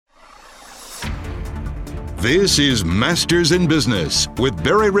This is Masters in Business with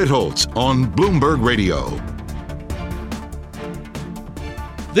Barry Ritholtz on Bloomberg Radio.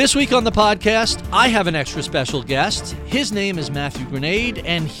 This week on the podcast, I have an extra special guest. His name is Matthew Granade,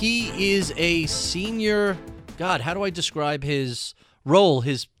 and he is a senior... God, how do I describe his role?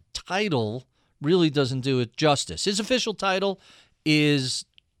 His title really doesn't do it justice. His official title is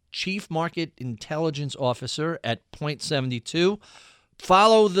Chief Market Intelligence Officer at Point72.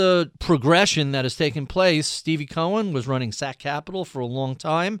 Follow the progression that has taken place. Stevie Cohen was running SAC Capital for a long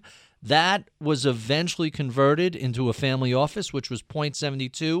time. That was eventually converted into a family office, which was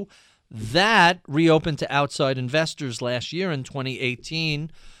Point72. That reopened to outside investors last year in 2018.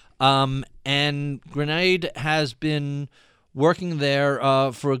 And Granade has been working there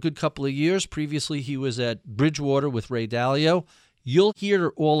for a good couple of years. Previously, he was at Bridgewater with Ray Dalio. You'll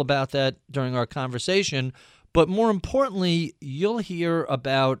hear all about that during our conversation. But more importantly, you'll hear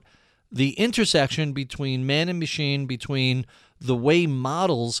about the intersection between man and machine, between the way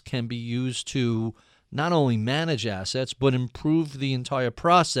models can be used to not only manage assets, but improve the entire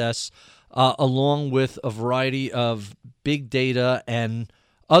process, along with a variety of big data and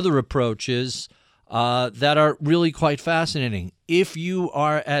other approaches that are really quite fascinating. If you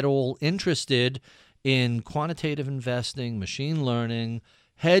are at all interested in quantitative investing, machine learning,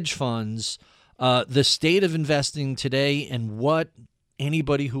 hedge funds, the state of investing today, and what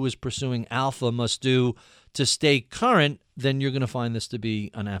anybody who is pursuing alpha must do to stay current, then you're going to find this to be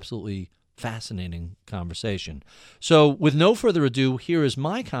an absolutely fascinating conversation. So with no further ado, here is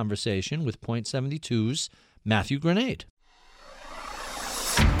my conversation with Point72's Matthew Granade.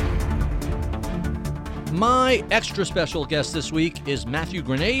 My extra special guest this week is Matthew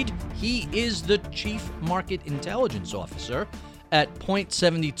Granade. He is the Chief Market Intelligence Officer at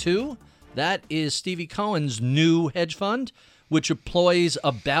Point72. That is Stevie Cohen's new hedge fund, which employs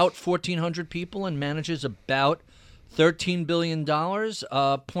about 1,400 people and manages about $13 billion.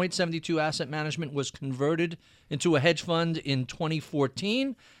 Point72 Asset Management was converted into a hedge fund in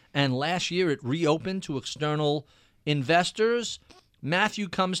 2014, and last year it reopened to external investors. Matthew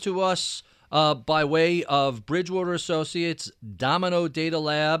comes to us by way of Bridgewater Associates, Domino Data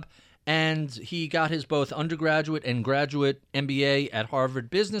Lab, and he got his both undergraduate and graduate MBA at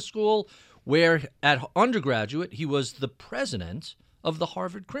Harvard Business School, where at undergraduate he was the president of the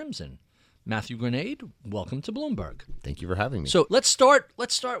Harvard Crimson. Matthew Granade, welcome to Bloomberg. Thank you for having me. So let's start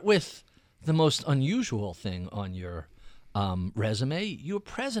with the most unusual thing on your resume. You're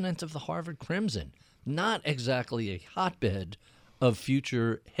president of the Harvard Crimson, not exactly a hotbed of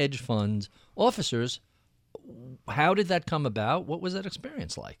future hedge fund officers. How did that come about? What was that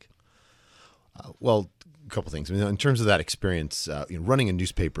experience like? Well, a couple things. I mean, in terms of that experience, running a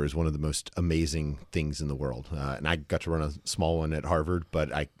newspaper is one of the most amazing things in the world. And I got to run a small one at Harvard,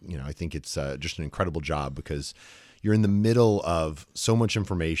 but I think it's just an incredible job because you're in the middle of so much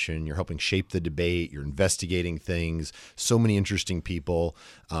information. You're helping shape the debate. You're investigating things. So many interesting people.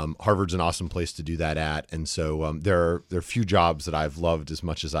 Harvard's an awesome place to do that at. And so there are few jobs that I've loved as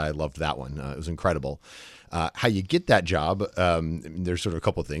much as I loved that one. It was incredible. How you get that job, there's sort of a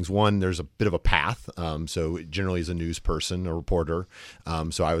couple of things. One, there's a bit of a path. So generally as a news person, a reporter.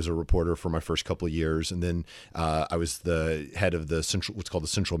 So I was a reporter for my first couple of years. And then I was the head of the what's called the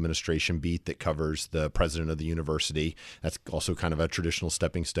central administration beat that covers the president of the university. That's also kind of a traditional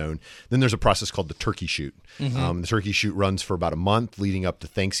stepping stone. Then there's a process called the turkey shoot. Mm-hmm. The turkey shoot runs for about a month leading up to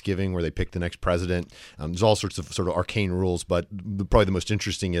Thanksgiving, where they pick the next president. There's all sorts of sort of arcane rules, but probably the most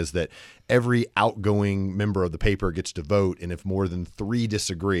interesting is that every outgoing member of the paper gets to vote, and if more than 3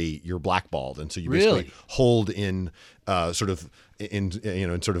 disagree, you're blackballed, and so you basically hold in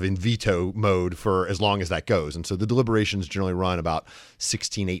in veto mode for as long as that goes. And so the deliberations generally run about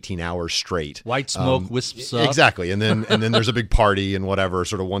 16, 18 hours straight. White smoke wisps up. Exactly. And then there's a big party and whatever,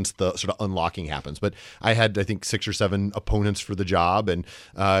 sort of once the sort of unlocking happens. But I had, I think, 6 or 7 opponents for the job. And,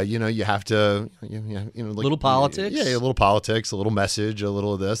 you have to, little politics. Yeah, a little politics, a little message, a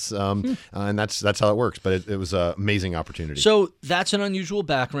little of this. And that's how it works. But it was an amazing opportunity. So that's an unusual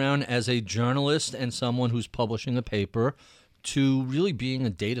background as a journalist and someone who's publishing a paper to really being a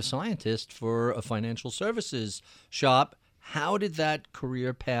data scientist for a financial services shop. How did that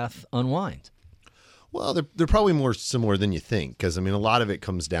career path unwind? Well, they're probably more similar than you think, because, I mean, a lot of it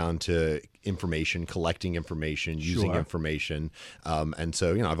comes down to information, collecting information, using Sure. information. And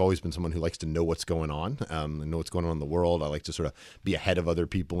so, I've always been someone who likes to know what's going on, and know what's going on in the world. I like to sort of be ahead of other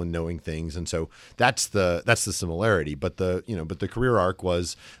people in knowing things. And so that's the similarity. But the career arc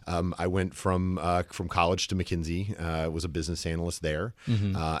was, I went from college to McKinsey, was a business analyst there,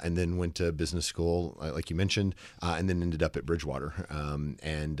 and then went to business school, like you mentioned, and then ended up at Bridgewater.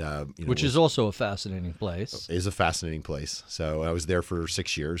 Which is also a fascinating place. Is a fascinating place. So I was there for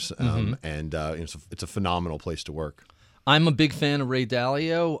 6 years, and it's a phenomenal place to work. I'm a big fan of Ray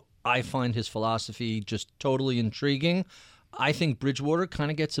Dalio. I find his philosophy just totally intriguing. I think Bridgewater kind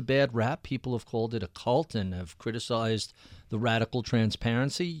of gets a bad rap. People have called it a cult and have criticized the radical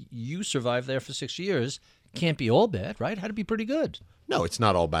transparency. You survived there for 6 years. Can't be all bad, right? Had to be pretty good. No, it's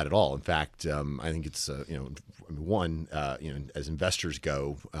not all bad at all. In fact, I think it's as investors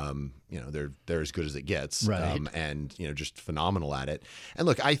go, they're as good as it gets, right? And just phenomenal at it. And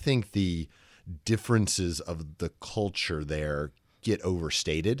look, I think the differences of the culture there get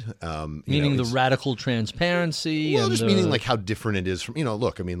overstated. Meaning the radical transparency. Well, and just meaning like how different it is from,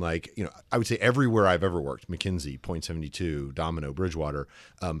 look, I mean, I would say everywhere I've ever worked, McKinsey, Point72, Domino, Bridgewater,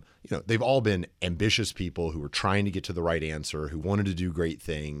 they've all been ambitious people who were trying to get to the right answer, who wanted to do great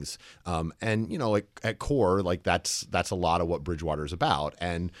things. And, like at core, like that's a lot of what Bridgewater is about.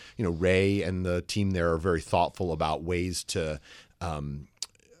 And, Ray and the team there are very thoughtful about ways to,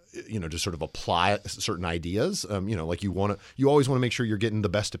 to sort of apply certain ideas. Like you always want to make sure you're getting the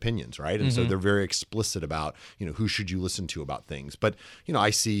best opinions, right? And so they're very explicit about, who should you listen to about things. But, I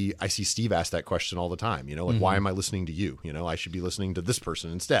see Steve ask that question all the time, why am I listening to you? I should be listening to this person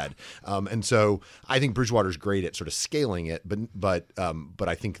instead. And so I think Bridgewater's great at sort of scaling it, but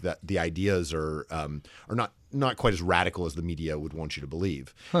I think that the ideas are not quite as radical as the media would want you to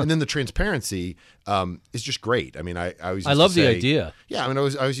believe. And then the transparency is just great. I mean, I love the idea. Yeah, I mean, I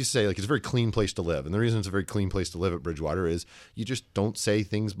always used to say, like, it's a very clean place to live. And the reason it's a very clean place to live at Bridgewater is you just don't say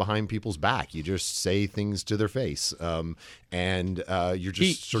things behind people's back. You just say things to their face. And you're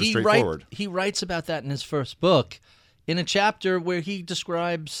just sort of straightforward. He writes about that in his first book in a chapter where he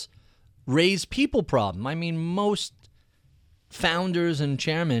describes Ray's people problem. I mean, most founders and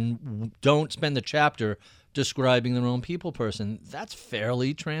chairmen don't spend the chapter describing their own people person. That's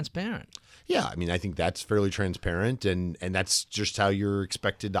fairly transparent. Yeah, I mean, I think that's fairly transparent, and that's just how you're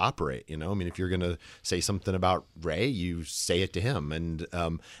expected to operate. I mean, if you're going to say something about Ray, you say it to him, and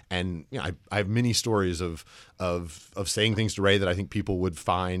I have many stories of saying things to Ray that I think people would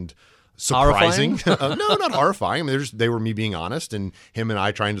find surprising. No, not horrifying. I mean, they were me being honest, and him and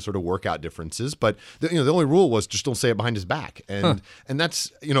I trying to sort of work out differences. But the only rule was just don't say it behind his back. And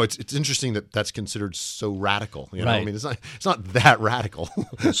that's it's interesting that that's considered so radical. Right. I mean, it's not that radical.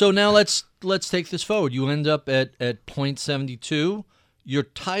 So now let's take this forward. You end up at Point72. Your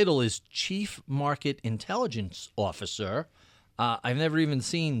title is Chief Market Intelligence Officer. I've never even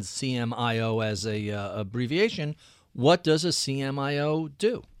seen CMIO as a abbreviation. What does a CMIO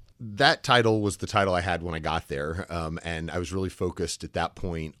do? That title was the title I had when I got there, and I was really focused at that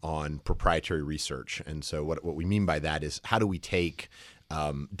point on proprietary research. And so what we mean by that is, how do we take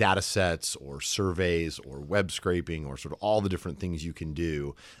data sets or surveys or web scraping or sort of all the different things you can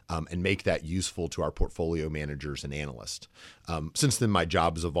do and make that useful to our portfolio managers and analysts. Since then, my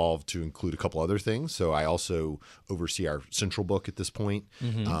job has evolved to include a couple other things. So I also oversee our central book at this point,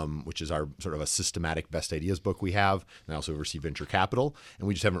 which is our sort of a systematic best ideas book we have. And I also oversee venture capital, and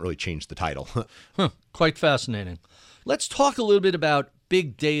we just haven't really changed the title. Quite fascinating. Let's talk a little bit about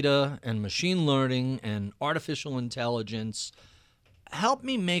big data and machine learning and artificial intelligence. Help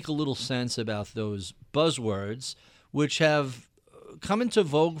me make a little sense about those buzzwords, which have come into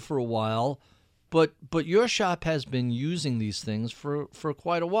vogue for a while, but your shop has been using these things for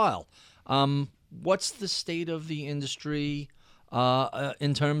quite a while. What's the state of the industry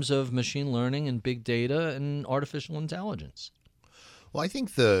in terms of machine learning and big data and artificial intelligence? Well, I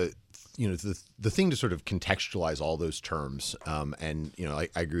think the thing to sort of contextualize all those terms, and I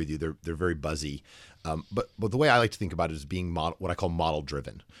agree with you, they're very buzzy. But the way I like to think about it is being what I call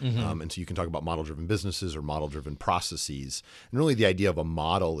model-driven. And so you can talk about model-driven businesses or model-driven processes. And really the idea of a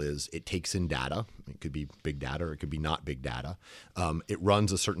model is it takes in data. It could be big data or it could be not big data. It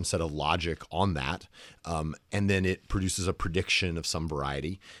runs a certain set of logic on that. And then it produces a prediction of some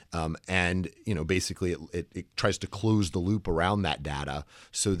variety. And basically it tries to close the loop around that data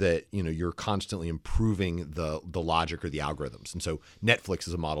so that you're constantly improving the logic or the algorithms. And so Netflix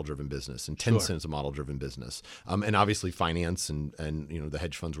is a model-driven business, and Tencent is a model-driven business, and obviously finance and the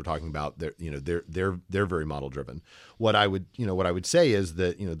hedge funds we're talking about, they're very model-driven. What I would say is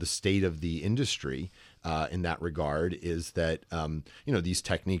that the state of the industry in that regard is that these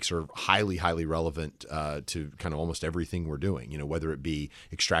techniques are highly relevant to kind of almost everything we're doing. Whether it be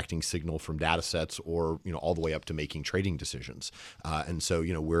extracting signal from data sets or all the way up to making trading decisions. And so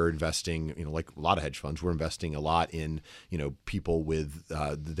we're investing like a lot of hedge funds, we're investing a lot in people with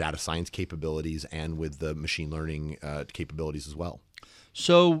the data science capabilities and with the machine learning capabilities as well.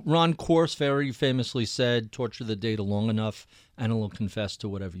 So Ron Course very famously said, torture the data long enough and it'll confess to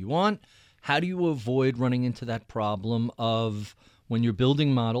whatever you want. How do you avoid running into that problem of when you're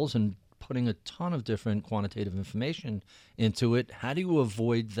building models and putting a ton of different quantitative information into it, how do you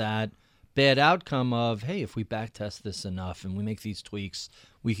avoid that bad outcome of, hey, if we backtest this enough and we make these tweaks,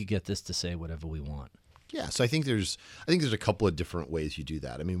 we could get this to say whatever we want? Yeah, so I think there's a couple of different ways you do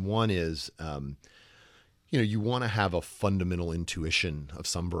that. I mean, one is you want to have a fundamental intuition of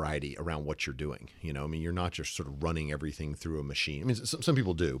some variety around what you're doing. You're not just sort of running everything through a machine. I mean, some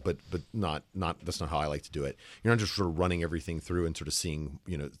people do, but not that's not how I like to do it. You're not just sort of running everything through and sort of seeing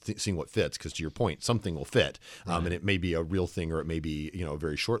seeing what fits. Because to your point, something will fit, and it may be a real thing or it may be a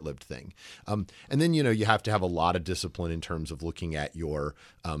very short-lived thing. And then you have to have a lot of discipline in terms of looking at your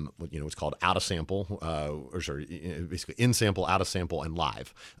what's called out of sample, basically in sample, out of sample, and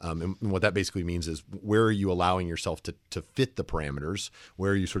live. And what that basically means is where are you allowing yourself to fit the parameters?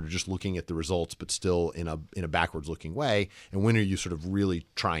 Where are you sort of just looking at the results, but still in a backwards looking way? And when are you sort of really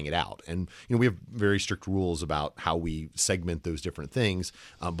trying it out? And we have very strict rules about how we segment those different things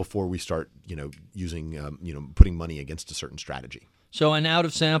before we start using putting money against a certain strategy. So an out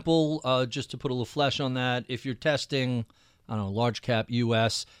of sample, just to put a little flesh on that, if you're testing, I don't know, large cap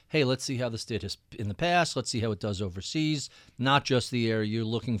U.S., hey, let's see how this did in the past. Let's see how it does overseas, not just the area you're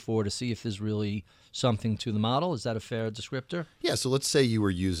looking for to see if there's really something to the model. Is that a fair descriptor? Yeah. So let's say you were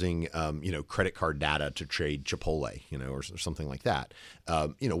using, credit card data to trade Chipotle, or something like that.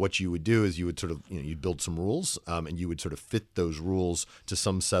 What you would do is you would sort of, you'd build some rules, and you would sort of fit those rules to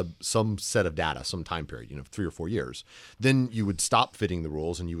some set of data, some time period, 3 or 4 years. Then you would stop fitting the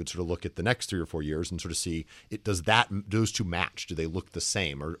rules and you would sort of look at the next 3 or 4 years and sort of see does those two match? Do they look the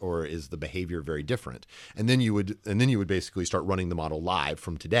same, or is the behavior very different? And then you would basically start running the model live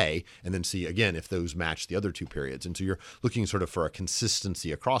from today, and then see again if those match the other 2 periods. And so you're looking sort of for a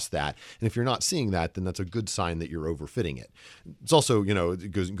consistency across that. And if you're not seeing that, then that's a good sign that you're overfitting it. It's also,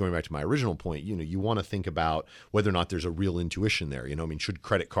 going back to my original point, you want to think about whether or not there's a real intuition there. Should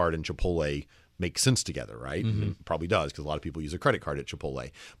credit card and Chipotle make sense together, right? Mm-hmm. It probably does, because a lot of people use a credit card at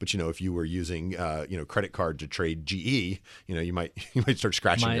Chipotle. But if you were using credit card to trade GE, you might start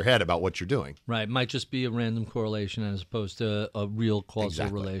scratching your head about what you're doing. Right, might just be a random correlation as opposed to a real causal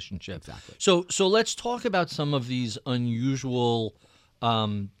relationship. Exactly. So let's talk about some of these unusual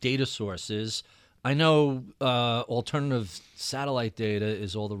data sources. I know alternative satellite data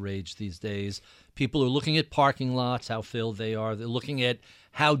is all the rage these days. People are looking at parking lots, how filled they are. They're looking at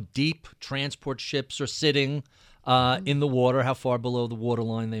how deep transport ships are sitting in the water, how far below the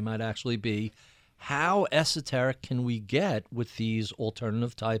waterline they might actually be. How esoteric can we get with these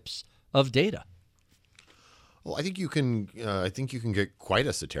alternative types of data? Well, I think you can. Get quite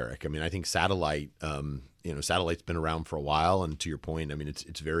esoteric. I mean, I think satellite. Satellite's been around for a while, and to your point, I mean,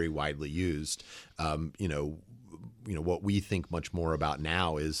 it's very widely used. What we think much more about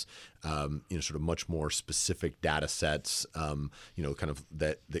now is, sort of much more specific data sets, kind of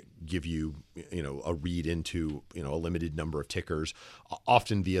that give you, a read into, a limited number of tickers,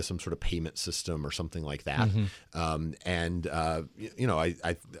 often via some sort of payment system or something like that. Mm-hmm.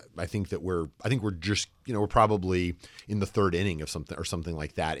 I think that we're just, we're probably in the third inning of something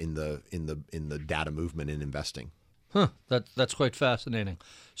like that in the data movement in investing. That's quite fascinating.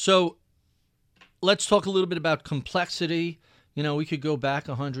 So let's talk a little bit about complexity. We could go back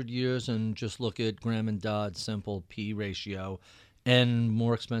 100 years and just look at Graham and Dodd's simple P ratio, and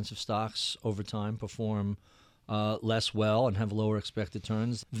more expensive stocks over time perform less well and have lower expected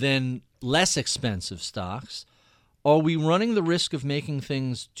returns than less expensive stocks. Are we running the risk of making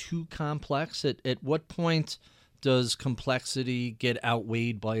things too complex? At what point does complexity get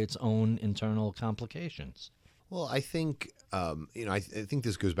outweighed by its own internal complications? Well, I think I think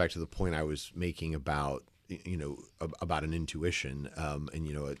this goes back to the point I was making about about an intuition,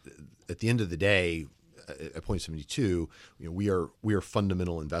 and at the end of the day, at Point72, we are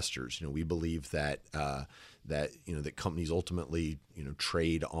fundamental investors. We believe that that companies ultimately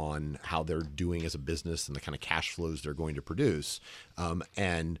trade on how they're doing as a business and the kind of cash flows they're going to produce.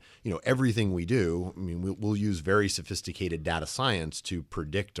 And everything we do, I mean, we'll use very sophisticated data science to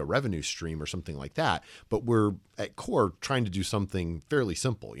predict a revenue stream or something like that. But we're at core trying to do something fairly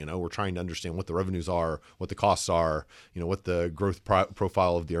simple. We're trying to understand what the revenues are, what the costs are, what the growth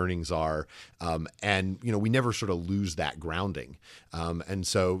profile of the earnings are. And we never sort of lose that grounding. And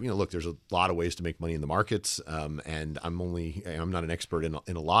so, look, there's a lot of ways to make money in the markets. And I'm not an expert in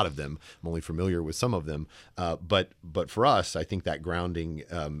a lot of them. I'm only familiar with some of them. But for us, I think that grounding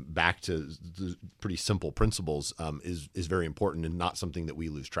back to the pretty simple principles is very important and not something that we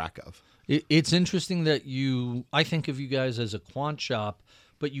lose track of. It's interesting that I think of you guys as a quant shop,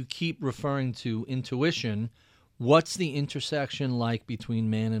 but you keep referring to intuition. What's the intersection like between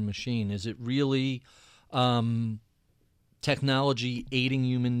man and machine? Is it really technology aiding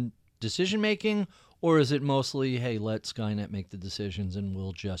human decision-making, or is it mostly, hey, let Skynet make the decisions and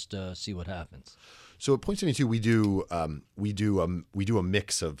we'll just see what happens? So at Point72, we do a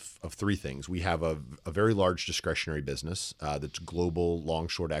mix of three things. We have a very large discretionary business that's global, long,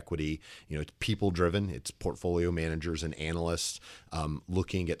 short equity. It's people driven. It's portfolio managers and analysts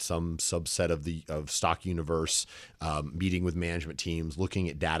looking at some subset of stock universe, meeting with management teams, looking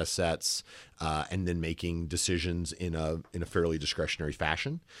at data sets, and then making decisions in a fairly discretionary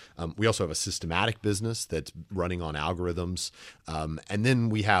fashion. We also have a systematic business that's running on algorithms, and then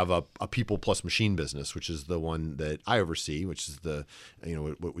we have a people plus machine business, which is the one that I oversee, which is the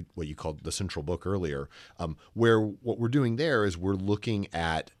what you called the central book earlier, where what we're doing there is we're looking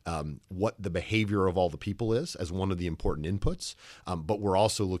at what the behavior of all the people is as one of the important inputs, but we're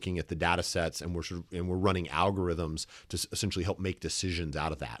also looking at the data sets and we're running algorithms to essentially help make decisions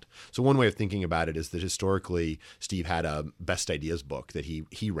out of that. So one way of thinking about it is that historically Steve had a best ideas book that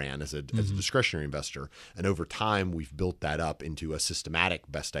he ran as a discretionary investor, and over time we've built that up into a systematic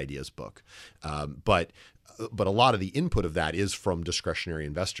best ideas book. But a lot of the input of that is from discretionary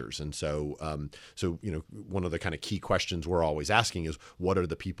investors. And so, one of the kind of key questions we're always asking is, what are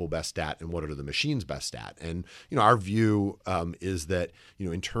the people best at and what are the machines best at? And, our view is that,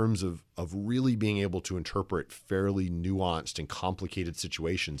 in terms of really being able to interpret fairly nuanced and complicated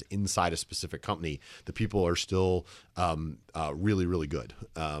situations inside a specific company, the people are still really, really good.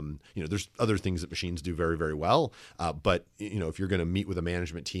 There's other things that machines do very, very well. But, if you're going to meet with a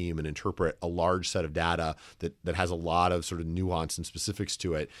management team and interpret a large set of data that has a lot of sort of nuance and specifics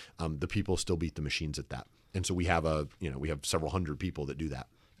to it, the people still beat the machines at that. And so we have several hundred people that do that.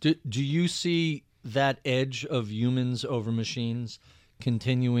 Do you see that edge of humans over machines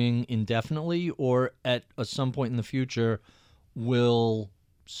continuing indefinitely, or at some point in the future will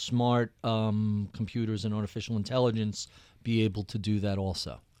smart computers and artificial intelligence be able to do that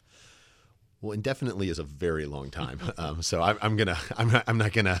also? Well, indefinitely is a very long time, so I'm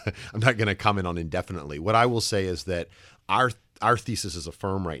not gonna comment on indefinitely. What I will say is that our thesis as a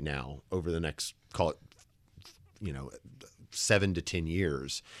firm right now, over the next, call it, 7 to 10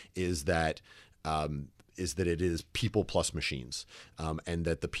 years, is that it is people plus machines, and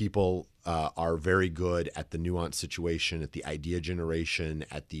that the people are very good at the nuanced situation, at the idea generation,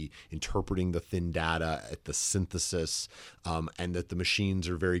 at the interpreting the thin data, at the synthesis, and that the machines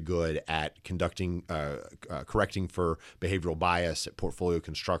are very good at conducting, correcting for behavioral bias, at portfolio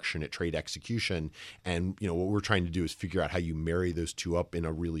construction, at trade execution. And what we're trying to do is figure out how you marry those two up in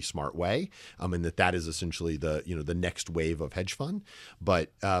a really smart way, and that is essentially the next wave of hedge fund. But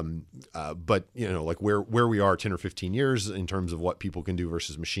like where we are 10 or 15 years in terms of what people can do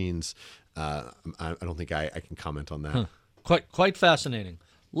versus machines, I don't think I can comment on that. Quite fascinating.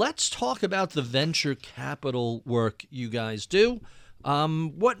 Let's talk about the venture capital work you guys do.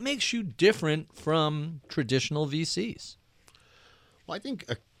 What makes you different from traditional VCs? Well, I think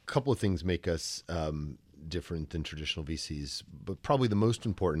a couple of things make us different than traditional VCs, but probably the most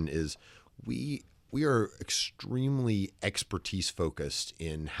important is we are extremely expertise focused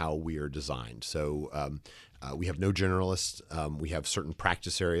in how we are designed. So we have no generalists. We have certain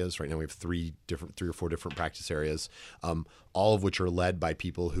practice areas. Right now we have three or four different practice areas, all of which are led by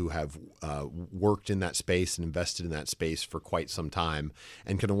people who have worked in that space and invested in that space for quite some time.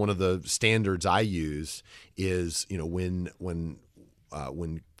 And kind of one of the standards I use is, when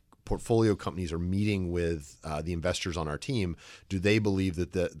portfolio companies are meeting with the investors on our team, do they believe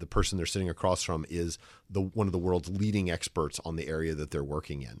that the person they're sitting across from is one of the world's leading experts on the area that they're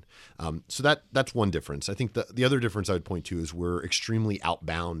working in? So that's one difference. I think the other difference I would point to is we're extremely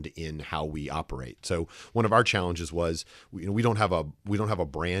outbound in how we operate. So one of our challenges was we don't have a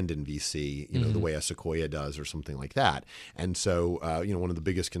brand in VC, the way a Sequoia does or something like that. And so one of the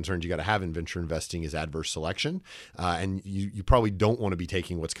biggest concerns you got to have in venture investing is adverse selection, and you probably don't want to be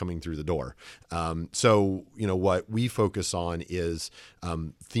taking what's coming through the door. So what we focus on is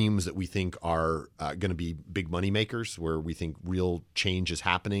themes that we think are going to be big money makers, where we think real change is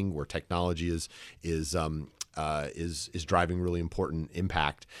happening, where technology is driving really important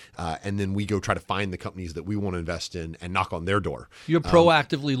impact, and then we go try to find the companies that we want to invest in and knock on their door. You're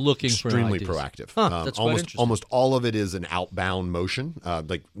proactively looking for extremely ideas. Proactive. That's quite interesting. Almost all of it is an outbound motion,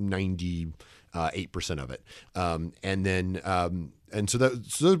 like 98% of it, and so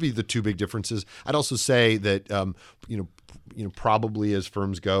those would be the two big differences. I'd also say that probably as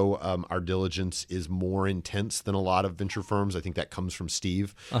firms go, our diligence is more intense than a lot of venture firms. I think that comes from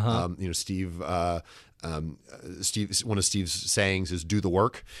Steve. Steve, one of Steve's sayings is "do the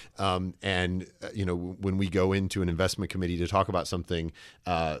work," and when we go into an investment committee to talk about something,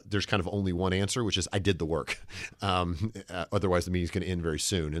 there's kind of only one answer, which is "I did the work." Otherwise, the meeting's going to end very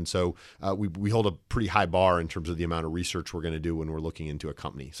soon, and so we hold a pretty high bar in terms of the amount of research we're going to do when we're looking into a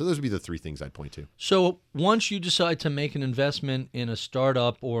company. So those would be the three things I'd point to. So once you decide to make an investment in a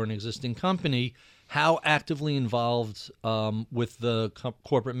startup or an existing company, how actively involved with the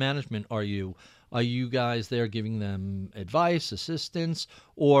corporate management are you? Are you guys there giving them advice, assistance,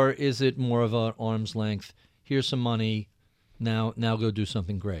 or is it more of an arm's length? Here's some money, now go do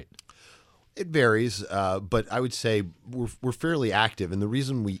something great. It varies, but I would say we're fairly active, and the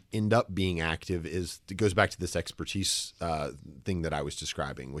reason we end up being active is it goes back to this expertise thing that I was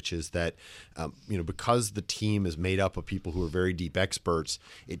describing, which is that because the team is made up of people who are very deep experts,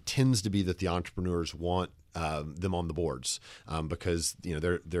 it tends to be that the entrepreneurs want them on the boards because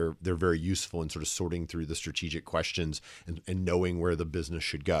they're very useful in sort of sorting through the strategic questions and knowing where the business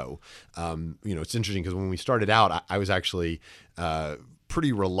should go. It's interesting because when we started out, I was actually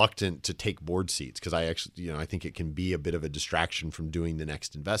pretty reluctant to take board seats because I think it can be a bit of a distraction from doing the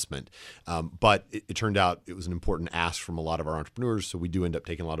next investment. But it turned out it was an important ask from a lot of our entrepreneurs, so we do end up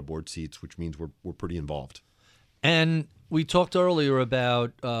taking a lot of board seats, which means we're pretty involved. And we talked earlier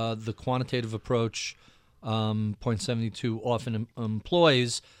about the quantitative approach Point72 often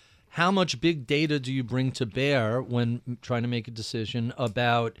employs. How much big data do you bring to bear when trying to make a decision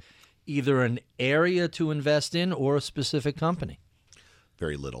about either an area to invest in or a specific company?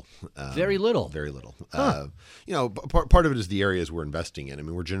 Very little. Very little. Very little. Huh. Part of it is the areas we're investing in. I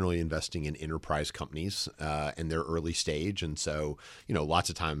mean, we're generally investing in enterprise companies and they're early stage. And so,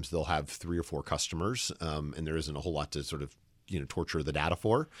 lots of times they'll have 3 or 4 customers and there isn't a whole lot to sort of torture the data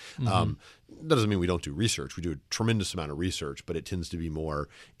for. That doesn't mean we don't do research. We do a tremendous amount of research, but it tends to be more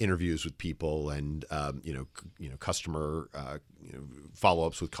interviews with people and customer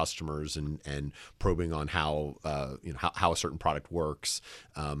follow-ups with customers and probing on how a certain product works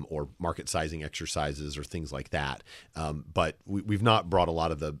or market sizing exercises or things like that. But we've not brought a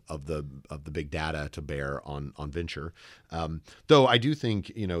lot of the big data to bear on venture. Though I do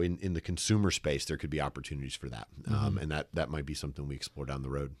think in the consumer space there could be opportunities for that, and that might be something we explore down the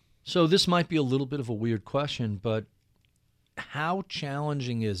road. So this might be a little bit of a weird question, but how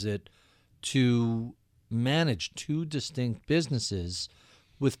challenging is it to manage 2 distinct businesses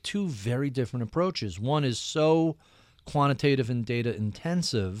with 2 very different approaches? One is so quantitative and data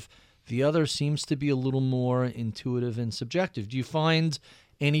intensive. The other seems to be a little more intuitive and subjective. Do you find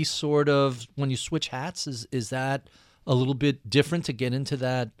any sort of, when you switch hats, is that a little bit different to get into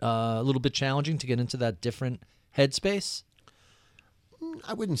that, a little bit challenging to get into that different headspace?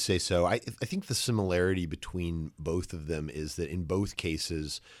 I wouldn't say so. I think the similarity between both of them is that in both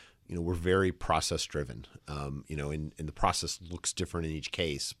cases, we're very process driven, and the process looks different in each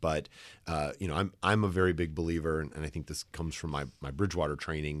case. But, I'm a very big believer, and I think this comes from my Bridgewater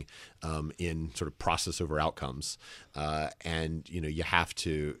training in sort of process over outcomes. And, you have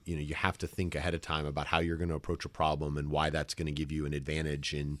to think ahead of time about how you're going to approach a problem and why that's going to give you an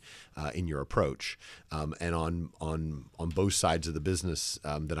advantage in your approach. And on both sides of the business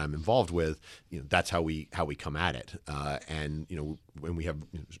that I'm involved with, that's how we come at it. And when we have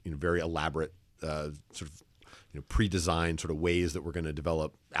very elaborate sort of pre-designed sort of ways that we're going to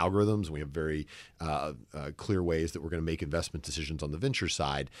develop algorithms. We have very clear ways that we're going to make investment decisions on the venture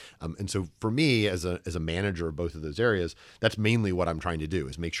side. And so for me, as a manager of both of those areas, that's mainly what I'm trying to do,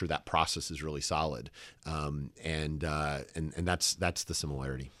 is make sure that process is really solid. And that's the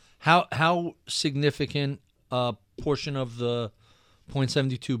similarity. How significant a portion of the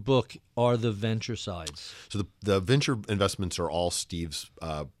Point72 book are the venture sides? So the venture investments are all Steve's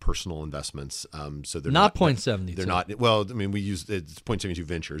personal investments. So they're not Point72. They're not. Well, I mean, we use it's Point72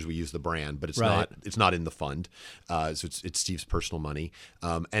 Ventures. We use the brand, but it's Right. not in the fund. So it's Steve's personal money,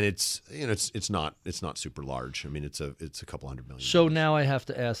 and it's not super large. I mean, it's a couple $100 million. So now I have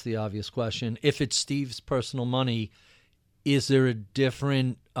to ask the obvious question: if it's Steve's personal money, is there a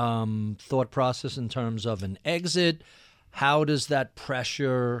different thought process in terms of an exit? How does that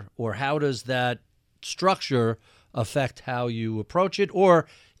pressure or how does that structure affect how you approach it? Or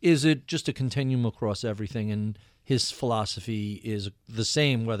is it just a continuum across everything and his philosophy is the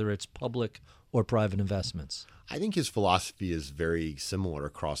same whether it's public or private investments? I think his philosophy is very similar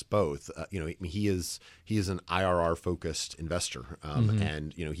across both. He is an IRR focused investor,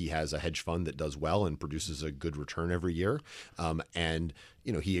 and he has a hedge fund that does well and produces a good return every year, and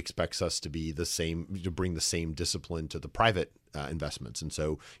he expects us to be to bring the same discipline to the private investments. And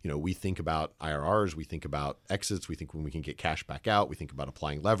so we think about IRRs, we think about exits, we think when we can get cash back out, we think about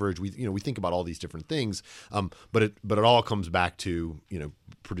applying leverage, we think about all these different things, but it all comes back to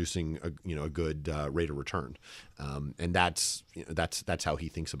producing a good rate of return. And that's how he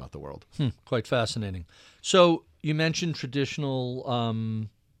thinks about the world. Quite fascinating. So you mentioned traditional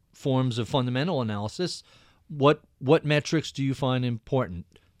forms of fundamental analysis. What metrics do you find important?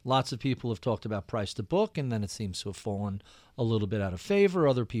 Lots of people have talked about price to book, and then it seems to have fallen a little bit out of favor.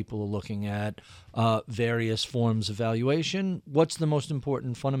 Other people are looking at various forms of valuation. What's the most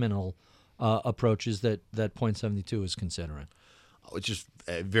important fundamental approaches that Point72 is considering? It just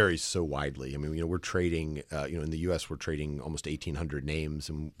varies so widely. I mean, we're trading, in the U.S., we're trading almost 1,800 names,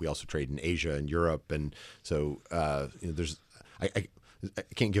 and we also trade in Asia and Europe. And so, I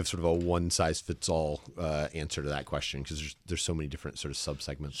can't give sort of a one-size-fits-all answer to that question because there's so many different sort of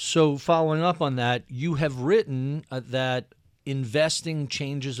subsegments. So following up on that, you have written that investing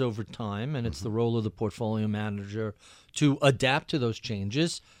changes over time, and it's the role of the portfolio manager to adapt to those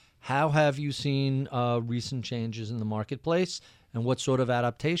changes. How have you seen recent changes in the marketplace, and what sort of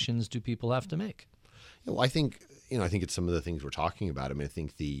adaptations do people have to make? Well, I think it's some of the things we're talking about. I mean, I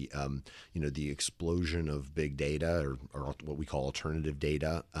think the explosion of big data or what we call alternative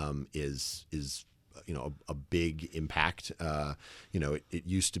data is a big impact. It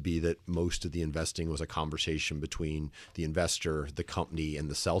used to be that most of the investing was a conversation between the investor, the company, and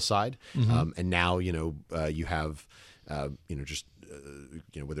the sell side, and now you have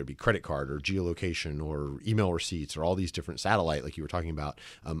whether it be credit card or geolocation or email receipts or all these different satellite, like you were talking about,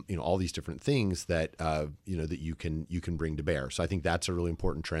 all these different things that that you can bring to bear. So I think that's a really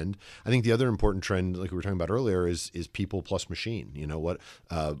important trend. I think the other important trend, like we were talking about earlier, is people plus machine.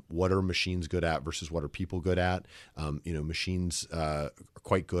 What are machines good at versus what are people good at? Machines are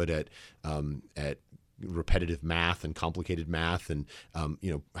quite good at repetitive math and complicated math, and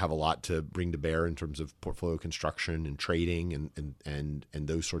have a lot to bring to bear in terms of portfolio construction and trading and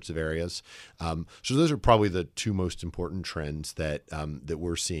those sorts of areas. So those are probably the two most important trends that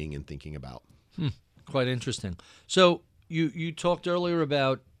we're seeing and thinking about. Quite interesting. So you talked earlier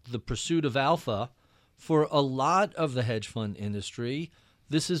about the pursuit of alpha. For a lot of the hedge fund industry,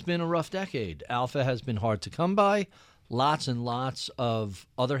 this has been a rough decade. Alpha has been hard to come by. Lots and lots of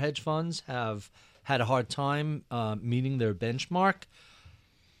other hedge funds have had a hard time meeting their benchmark.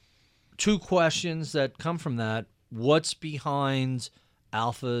 Two questions that come from that. What's behind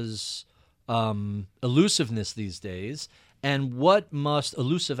alpha's elusiveness these days? And what must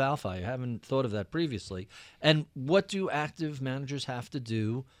elusive alpha? I haven't thought of that previously. And what do active managers have to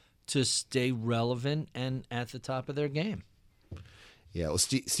do to stay relevant and at the top of their game? Yeah, well,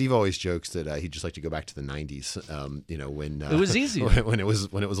 Steve always jokes that he'd just like to go back to the '90s, when it was easier, when it was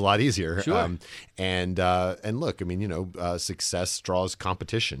a lot easier. Sure. And look, I mean, success draws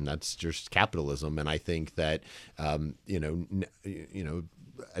competition. That's just capitalism, and I think that I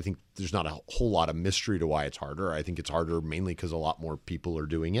think there's not a whole lot of mystery to why it's harder. I think it's harder mainly because a lot more people are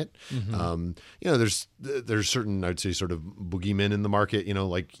doing it. There's certain, I'd say, sort of boogeymen in the market,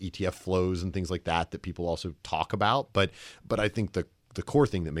 like ETF flows and things like that people also talk about. But I think the core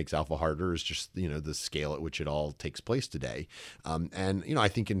thing that makes alpha harder is just the scale at which it all takes place today. I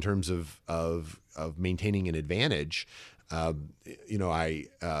think in terms of maintaining an advantage, I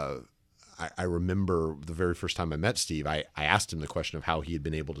I remember the very first time I met Steve, I asked him the question of how he had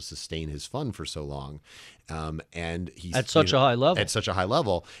been able to sustain his fund for so long. And he's at such a high level. At such a high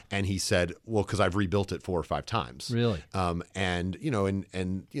level. And he said, well, because I've rebuilt it 4 or 5 times. Really? And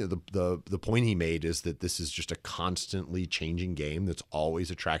the point he made is that this is just a constantly changing game that's always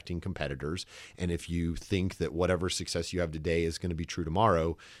attracting competitors. And if you think that whatever success you have today is going to be true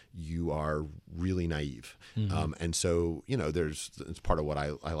tomorrow, you are really naive. And so, it's part of what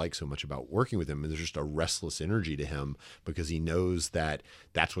I like so much about working with him. And there's just a restless energy to him because he knows that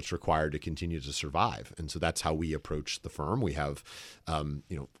that's what's required to continue to survive. And so that's how we approach the firm. We have,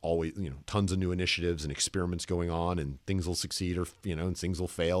 always, tons of new initiatives and experiments going on, and things will succeed or, and things will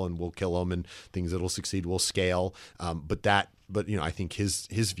fail and we'll kill them, and things that'll succeed will scale. But I think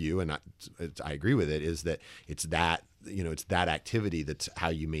his view, and I agree with it, is that it's that activity that's how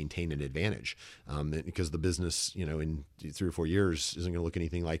you maintain an advantage, because the business, in 3 or 4 years isn't going to look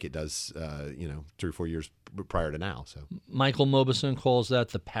anything like it does, 3 or 4 years prior to now. So Michael Mauboussin calls that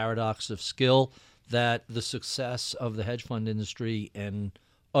the paradox of skill, that the success of the hedge fund industry and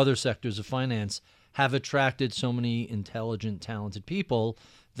other sectors of finance have attracted so many intelligent, talented people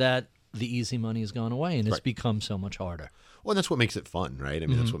that the easy money has gone away, and it's become so much harder. Well, and that's what makes it fun, right? I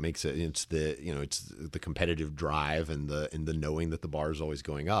mean, that's what makes it. It's the competitive drive and the knowing that the bar is always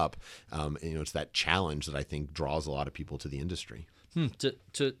going up. It's that challenge that I think draws a lot of people to the industry.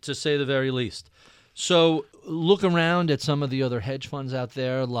 To say the very least. So look around at some of the other hedge funds out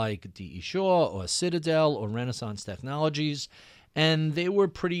there, like D.E. Shaw or Citadel or Renaissance Technologies, and they were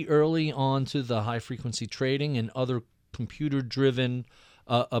pretty early on to the high-frequency trading and other computer-driven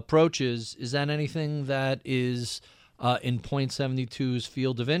approaches. Is that anything that is in Point72's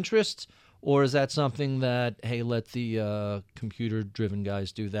field of interest, or is that something that, hey, let the computer-driven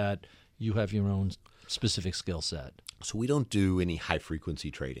guys do that, you have your own specific skill set? So we don't do any high-frequency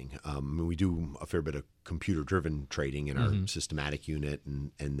trading. We do a fair bit of computer-driven trading in our systematic unit,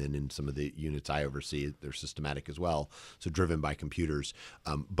 and then in some of the units I oversee, they're systematic as well, so driven by computers,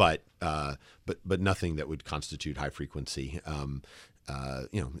 but nothing that would constitute high-frequency.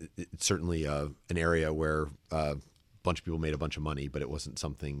 It's certainly an area where a bunch of people made a bunch of money, but it wasn't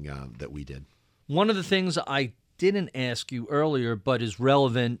something that we did. One of the things I didn't ask you earlier, but is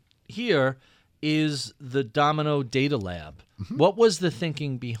relevant here, is the Domino Data Lab. What was the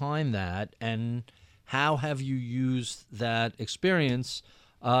thinking behind that, and how have you used that experience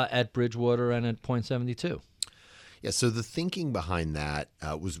at Bridgewater and at Point72? Yeah, so the thinking behind that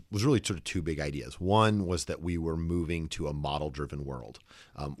was really sort of 2 big ideas. One was that we were moving to a model-driven world,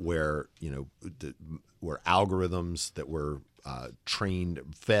 where where algorithms that were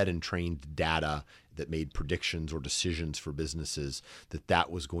fed and trained data that made predictions or decisions for businesses,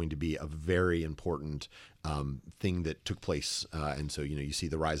 that was going to be a very important thing that took place. And so, you see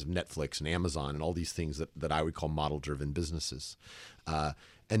the rise of Netflix and Amazon and all these things that I would call model-driven businesses.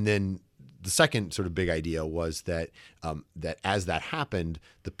 And then the second sort of big idea was that as that happened,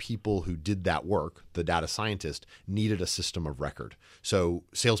 the people who did that work, the data scientists, needed a system of record. So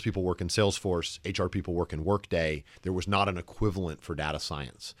salespeople work in Salesforce, HR people work in Workday. There was not an equivalent for data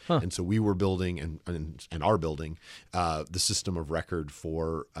science. And so we were building and are building the system of record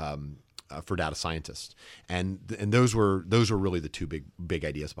for data scientists. And those were really the 2 big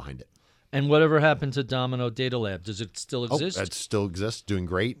ideas behind it. And whatever happened to Domino Data Lab? Does it still exist? It still exists, doing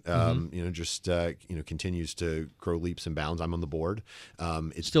great. Continues to grow leaps and bounds. I'm on the board.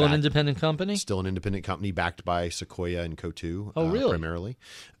 It's still an independent company? Still an independent company backed by Sequoia and Coatue, really? Primarily,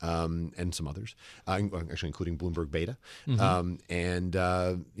 and some others, actually including Bloomberg Beta. And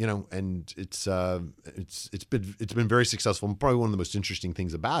it's been very successful. And probably one of the most interesting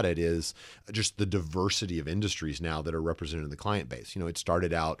things about it is just the diversity of industries now that are represented in the client base. It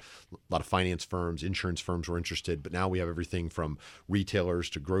started out a lot of finance firms, insurance firms were interested, but now we have everything from retailers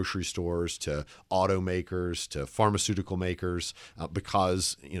to grocery stores to automakers to pharmaceutical makers,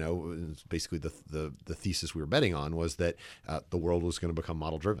 because basically the thesis we were betting on was that the world was going to become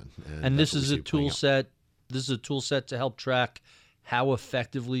model driven. And this is a tool set. This is a tool set to help track how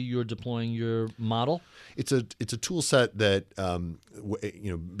effectively you're deploying your model? It's a tool set that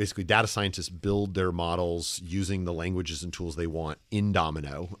basically data scientists build their models using the languages and tools they want in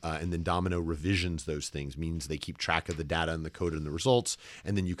Domino, and then Domino revisions those things, means they keep track of the data and the code and the results,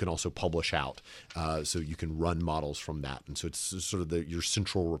 and then you can also publish out, so you can run models from that. And so it's sort of your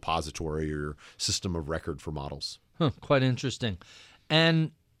central repository or your system of record for models. Quite interesting.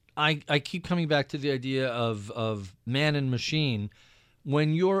 And I keep coming back to the idea of man and machine.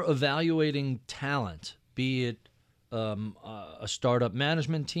 When you're evaluating talent, be it a startup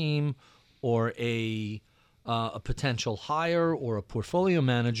management team or a potential hire or a portfolio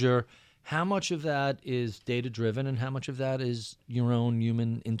manager, How much of that is data-driven and how much of that is your own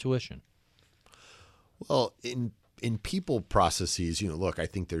human intuition? Well, in people processes, look, I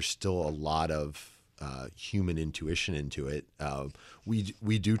think there's still a lot of human intuition into it.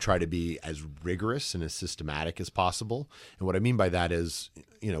 We do try to be as rigorous and as systematic as possible. And what I mean by that is,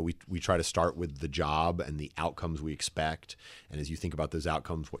 we try to start with the job and the outcomes we expect. And as you think about those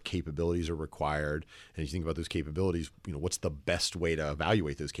outcomes, what capabilities are required, and as you think about those capabilities, what's the best way to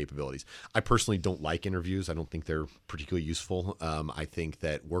evaluate those capabilities? I personally don't like interviews. I don't think they're particularly useful. I think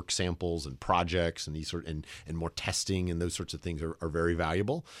that work samples and projects and these and more testing and those sorts of things are very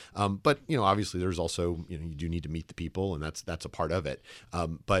valuable. But obviously there's also you do need to meet the people, and that's a part of it.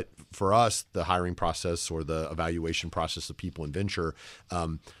 But for us, the hiring process or the evaluation process of people in venture,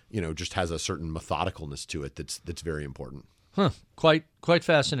 just has a certain methodicalness to it that's very important. Quite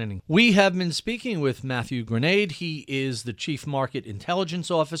fascinating. We have been speaking with Matthew Granade. He is the Chief Market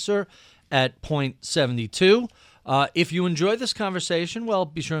Intelligence Officer at Point72. If you enjoy this conversation, well,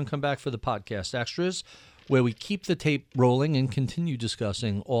 be sure and come back for the podcast extras, where we keep the tape rolling and continue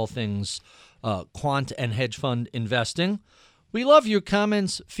discussing all things quant and hedge fund investing. We love your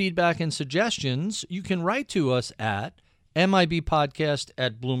comments, feedback, and suggestions. You can write to us at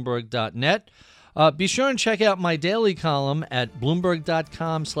mibpodcast@bloomberg.net. Be sure and check out my daily column at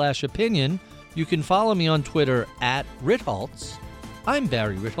bloomberg.com/opinion. You can follow me on Twitter at Ritholtz. I'm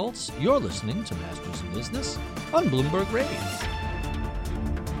Barry Ritholtz. You're listening to Masters in Business on Bloomberg Radio.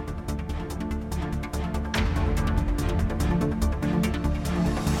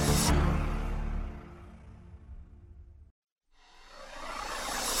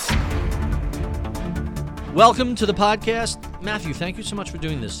 Welcome to the podcast. Matthew, thank you so much for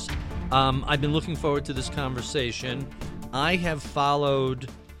doing this. I've been looking forward to this conversation. I have followed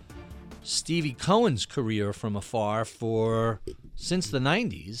Stevie Cohen's career from afar since the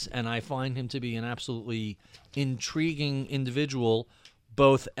 90s, and I find him to be an absolutely intriguing individual,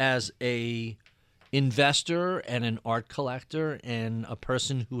 both as a investor and an art collector and a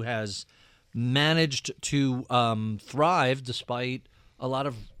person who has managed to thrive despite a lot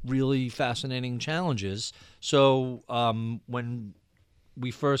of really fascinating challenges. So when we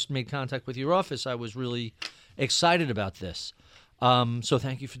first made contact with your office, I was really excited about this. So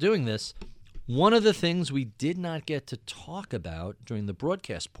thank you for doing this. One of the things we did not get to talk about during the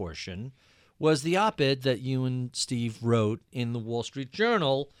broadcast portion was the op-ed that you and Steve wrote in the Wall Street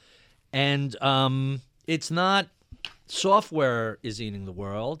Journal. And it's not software is eating the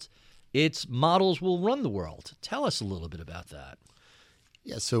world. It's models will run the world. Tell us a little bit about that.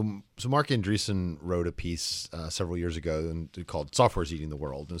 Yeah, so Mark Andreessen wrote a piece several years ago called "Software is Eating the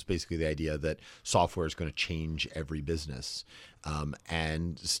World," and it's basically the idea that software is going to change every business.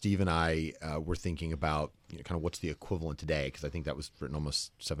 And Steve and I were thinking about kind of what's the equivalent today, because I think that was written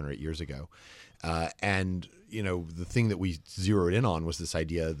almost 7 or 8 years ago. And the thing that we zeroed in on was this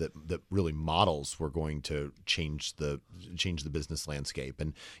idea that really models were going to change the business landscape.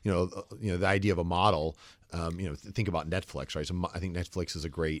 And the idea of a model. Think about Netflix, right? So I think Netflix is a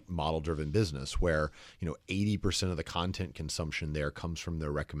great model-driven business where 80% of the content consumption there comes from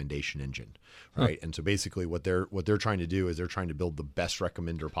their recommendation engine, right? And so basically, what they're trying to do is they're trying to build the best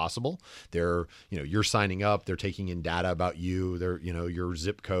recommender possible. They're you're signing up, they're taking in data about you, they're your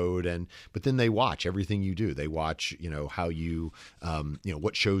zip code, but then they watch everything you do. They watch how you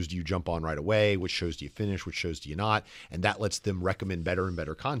what shows do you jump on right away, which shows do you finish, which shows do you not, and that lets them recommend better and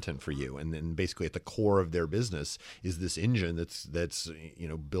better content for you. And then basically at the core of their business is this engine that's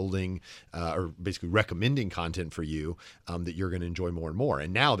building or basically recommending content for you that you're going to enjoy more and more.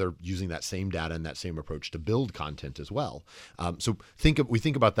 And now they're using that same data and that same approach to build content as well. So we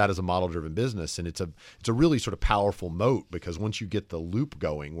think about that as a model-driven business, and it's a really sort of powerful moat, because once you get the loop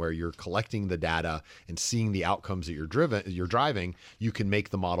going where you're collecting the data and seeing the outcomes that you're driving, you can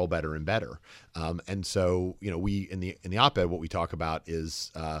make the model better and better. And so we in the op-ed, what we talk about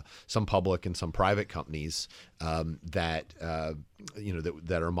is some public and some private companies that are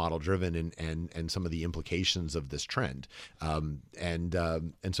model driven and some of the implications of this trend. And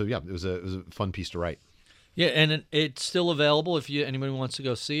so it was a fun piece to write. Yeah, and it's still available if anybody wants to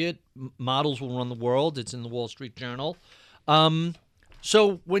go see it. Models will run the world. It's in the Wall Street Journal.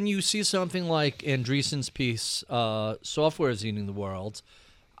 So when you see something like Andreessen's piece, software is eating the world,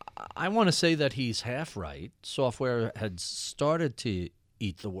 I want to say that he's half right. Software had started to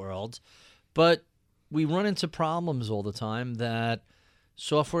eat the world, but we run into problems all the time that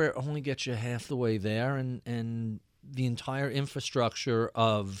software only gets you half the way there, and the entire infrastructure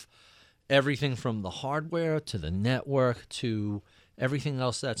of everything from the hardware to the network to everything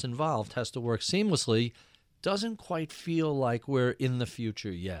else that's involved has to work seamlessly. doesn't quite feel like we're in the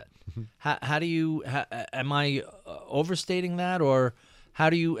future yet. How do you? Am I overstating that, or how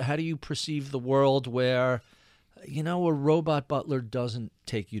do you perceive the world where, a robot butler doesn't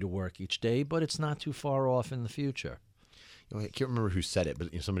take you to work each day, but it's not too far off in the future? I can't remember who said it, but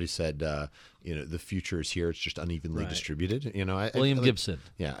somebody said, the future is here. It's just unevenly distributed. William Gibson.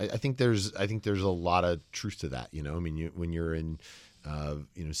 Yeah, I think there's a lot of truth to that. I mean, when you're in,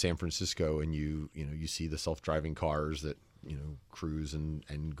 San Francisco and you see the self-driving cars that Cruise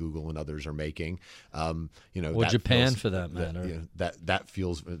and Google and others are making, or Japan for that matter. That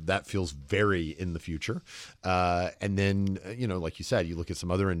feels very in the future. And then like you said, you look at some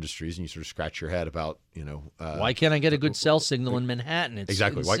other industries and you sort of scratch your head about why can't I get a good cell signal in Manhattan? It's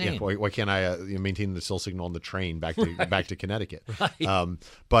exactly insane. Why can't I maintain the cell signal on the train back to Connecticut?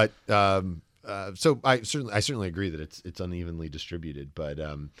 Right. So I certainly agree that it's unevenly distributed, but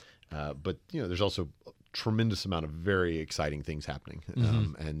there's also tremendous amount of very exciting things happening,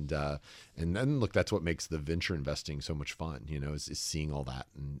 and look, that's what makes the venture investing so much fun. Is seeing all that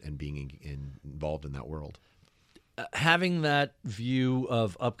and being involved in that world. Having that view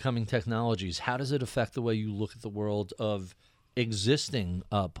of upcoming technologies, how does it affect the way you look at the world of existing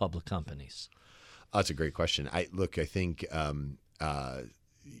public companies? That's a great question. I think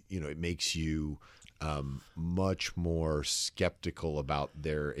it makes you much more skeptical about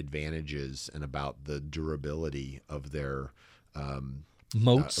their advantages and about the durability of their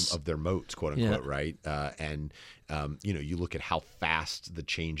moats, of their moats, quote unquote, right? And you look at how fast the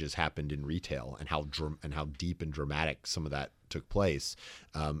changes happened in retail and how deep and dramatic some of that took place.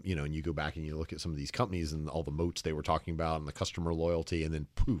 And you go back and you look at some of these companies and all the moats they were talking about and the customer loyalty, and then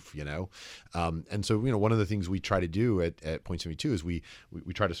poof, and so one of the things we try to do at Point72 is we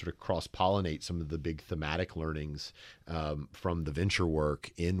try to sort of cross-pollinate some of the big thematic learnings from the venture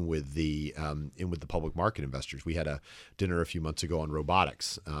work in with the public market investors. We had a dinner a few months ago on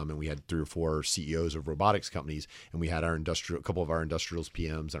robotics, and we had 3 or 4 CEOs of robotics companies, and we had a couple of our industrials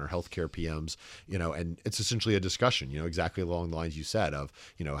PMs and our healthcare PMs, and it's essentially a discussion, exactly along the lines you said of,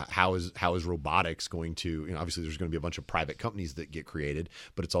 how is robotics going to, obviously there's going to be a bunch of private companies that get created,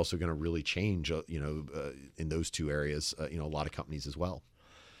 but it's also going to really change, in those 2 areas, a lot of companies as well.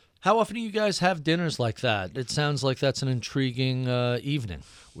 How often do you guys have dinners like that? It sounds like that's an intriguing evening.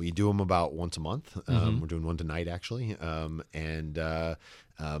 We do them about once a month. We're doing one tonight, actually.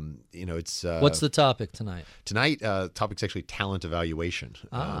 It's what's the topic tonight? Tonight, topic's actually talent evaluation.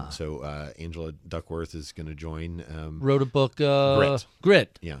 So Angela Duckworth is going to join. Wrote a book,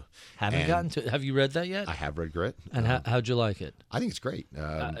 Grit. Yeah, Have you read that yet? I have read Grit. And how'd you like it? I think it's great.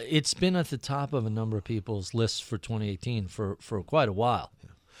 It's been at the top of a number of people's lists for 2018 for quite a while.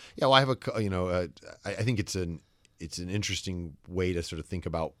 Yeah, well, I have I think it's an interesting way to sort of think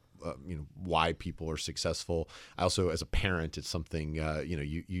about why people are successful. I also, as a parent, it's something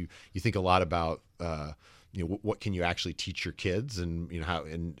you think a lot about. What can you actually teach your kids, and how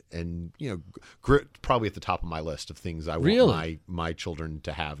and Grit probably at the top of my list of things I want my children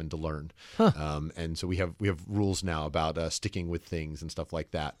to have and to learn. And so we have rules now about sticking with things and stuff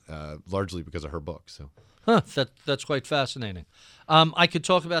like that, largely because of her book. So. That's quite fascinating. I could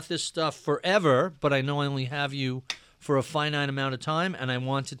talk about this stuff forever, but I know I only have you for a finite amount of time, and I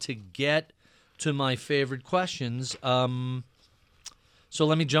wanted to get to my favorite questions. So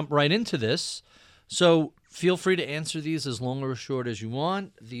let me jump right into this. So feel free to answer these as long or as short as you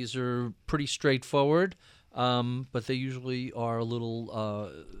want. These are pretty straightforward, but they usually are a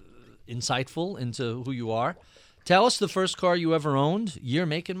little insightful into who you are. Tell us the first car you ever owned, year,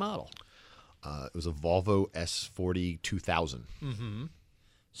 make, and model. It was a Volvo S40 2000. Mm-hmm.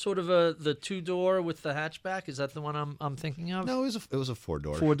 Sort of the 2-door with the hatchback. Is that the one I'm thinking of? No, it was a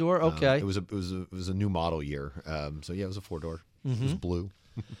 4-door. 4-door, okay. It was a new model year. So yeah, it was a 4-door. Mm-hmm. It was blue.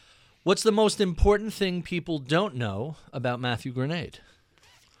 What's the most important thing people don't know about Matthew Granade?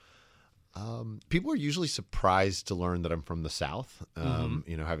 People are usually surprised to learn that I'm from the South,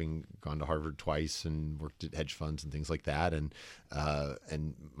 having gone to Harvard twice and worked at hedge funds and things like that. And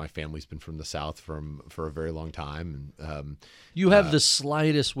my family's been from the South for a very long time. And you have the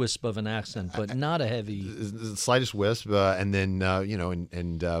slightest wisp of an accent, but not a heavy. The slightest wisp. And then,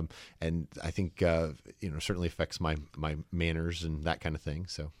 and I think, certainly affects my manners and that kind of thing.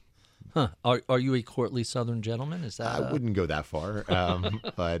 So. Huh. Are you a courtly Southern gentleman? Is that? I wouldn't go that far,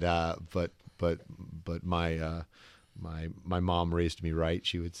 but my mom raised me right,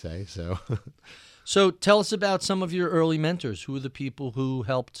 she would say. So, so tell us about some of your early mentors. Who are the people who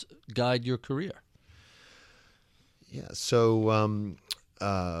helped guide your career? Yeah. So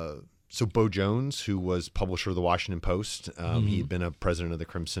So Bo Jones, who was publisher of the Washington Post, he'd been a president of the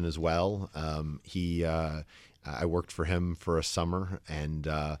Crimson as well. I worked for him for a summer, and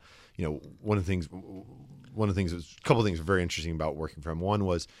one of the things, a couple of things very interesting about working for him. One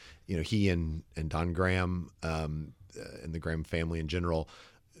was, he and Don Graham and the Graham family in general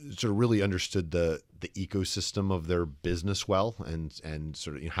sort of really understood the ecosystem of their business well, and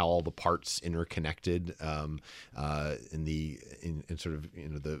sort of how all the parts interconnected,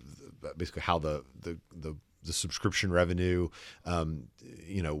 basically how the subscription revenue,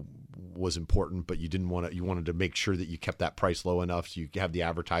 was important, but you wanted to make sure that you kept that price low enough so you have the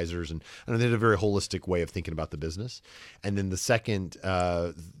advertisers, and they had a very holistic way of thinking about the business. And then the second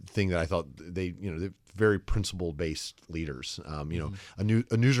thing that I thought they're very principle-based leaders. A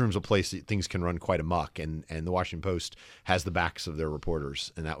newsroom's a place that things can run quite amok, and the Washington Post has the backs of their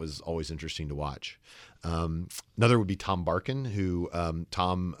reporters, and that was always interesting to watch. Another would be Tom Barkin, who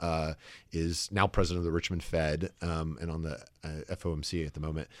Tom is now president of the Richmond Fed and on the FOMC at the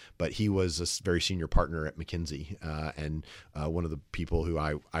moment, but he was a very senior partner at McKinsey, and one of the people who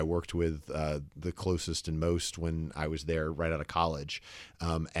I worked with the closest and most when I was there right out of college.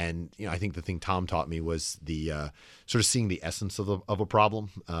 And I think the thing Tom taught me was the sort of seeing the essence of a problem.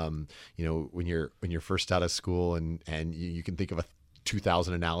 When you're first out of school and you can think of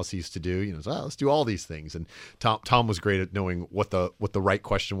 2,000 analyses to do, let's do all these things. And Tom was great at knowing what the right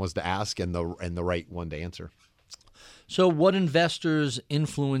question was to ask and the right one to answer. So what investors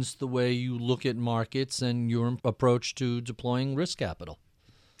influence the way you look at markets and your approach to deploying risk capital?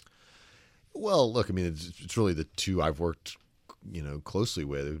 Well, look, it's really the two I've worked closely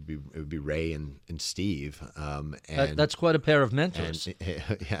with. It would be Ray and Steve. And that's quite a pair of mentors.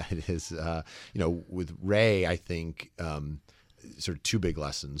 Yeah, it is. With Ray, I think sort of two big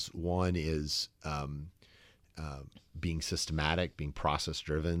lessons. One is being systematic, being process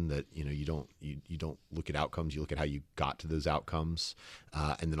driven. That you don't look at outcomes, you look at how you got to those outcomes,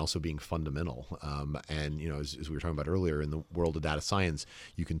 and then also being fundamental. As we were talking about earlier, in the world of data science,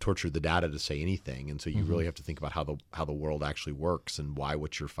 you can torture the data to say anything, and so you really have to think about how the world actually works and why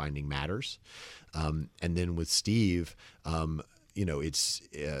what you're finding matters. And then with Steve,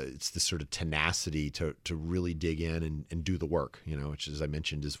 it's this sort of tenacity to really dig in and do the work, which, as I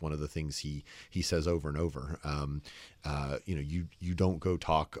mentioned, is one of the things he says over and over. You don't go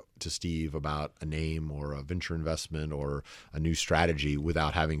talk to Steve about a name or a venture investment or a new strategy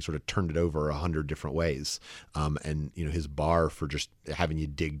without having sort of turned it over 100 different ways. And his bar for just having you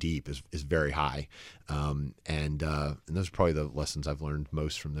dig deep is very high. And those are probably the lessons I've learned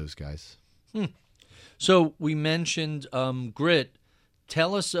most from those guys. So we mentioned Grit.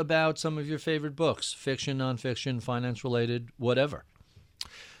 Tell us about some of your favorite books, fiction, nonfiction, finance-related, whatever.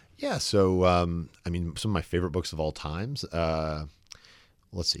 Yeah, so, some of my favorite books of all times.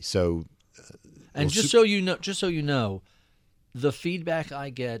 Let's see. So, just so you know, the feedback I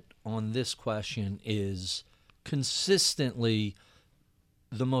get on this question is consistently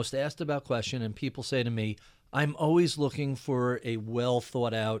the most asked about question, and people say to me, I'm always looking for a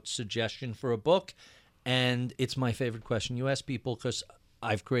well-thought-out suggestion for a book, and it's my favorite question you ask people because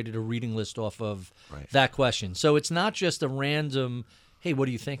I've created a reading list off of that question. So it's not just a random, hey, what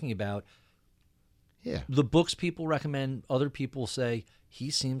are you thinking about? Yeah. The books people recommend, other people say, he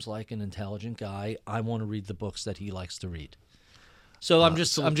seems like an intelligent guy. I want to read the books that he likes to read. So I'm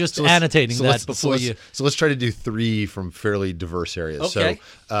just annotating that before you. So let's try to do three from fairly diverse areas. Okay.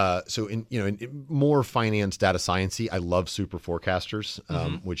 So in more finance data sciencey, I love Super Forecasters,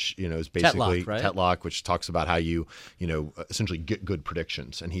 which is basically Tetlock, which talks about how you essentially get good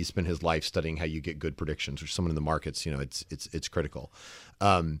predictions, and he spent his life studying how you get good predictions, which someone in the markets it's critical.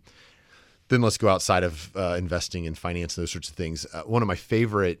 Then let's go outside of investing in finance and those sorts of things. One of my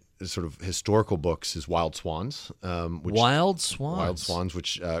favorite sort of historical books is Wild Swans. Wild Swans,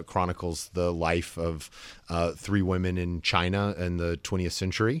 which chronicles the life of three women in China in the 20th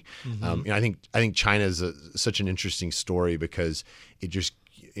century. I think China is such an interesting story because it just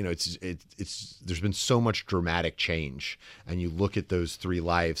there's been so much dramatic change, and you look at those three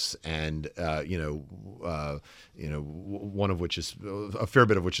lives, and one of which is a fair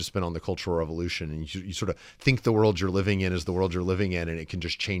bit of which is spent on the Cultural Revolution, and you sort of think the world you're living in is the world you're living in, and it can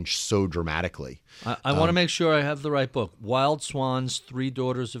just change so dramatically. I want to make sure I have the right book. Wild Swans: Three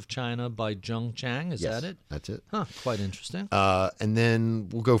Daughters of China by Zheng Chang. Is that it? That's it. Huh, quite interesting. And then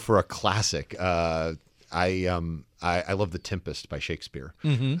we'll go for a classic. I love The Tempest by Shakespeare,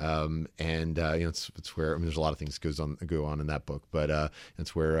 and it's where there's a lot of things go on in that book, but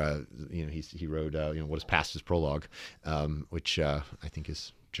it's where he wrote what is past is prologue, which I think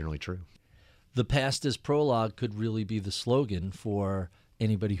is generally true. The past is prologue could really be the slogan for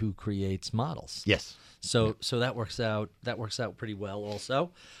anybody who creates models. Yes. So that works out. That works out pretty well.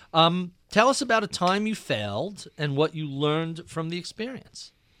 Also, tell us about a time you failed and what you learned from the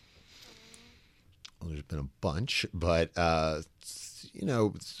experience. Well, there's been a bunch, but well,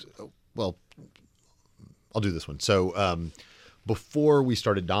 I'll do this one. So before we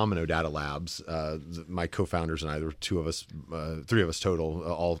started Domino Data Labs, my co-founders and I, there were three of us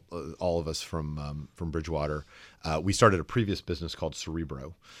total, all of us from Bridgewater. We started a previous business called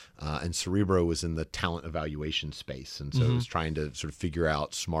Cerebro, and Cerebro was in the talent evaluation space, and so it was trying to sort of figure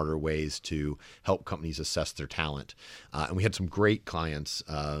out smarter ways to help companies assess their talent. And we had some great clients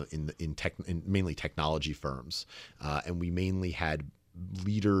in mainly technology firms, and we mainly had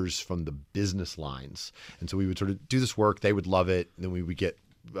leaders from the business lines. And so we would sort of do this work, they would love it, and then we would get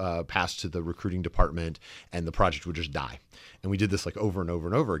passed to the recruiting department and the project would just die. And we did this like over and over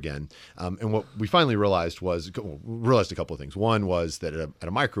and over again. And what we finally realized was, a couple of things. One was that at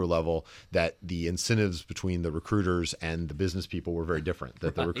a micro level, that the incentives between the recruiters and the business people were very different.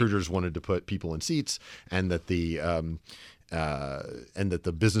 That the recruiters wanted to put people in seats, and that the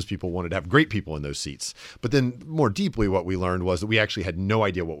business people wanted to have great people in those seats. But then more deeply, what we learned was that we actually had no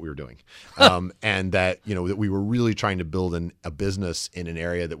idea what we were doing. And that, that we were really trying to build a business in an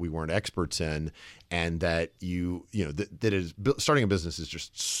area that we weren't experts in. And that starting a business is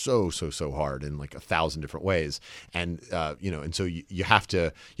just so hard in like 1,000 different ways. And, and so you have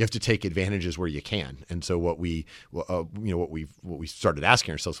to take advantages where you can. And so what we started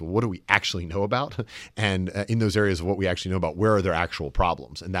asking ourselves, well, what do we actually know about? And in those areas of what we actually know about, where are there actual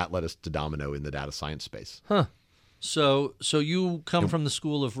problems? And that led us to Domino in the data science space. Huh. So you come from the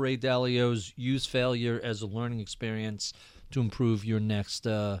school of Ray Dalio's use failure as a learning experience to improve your next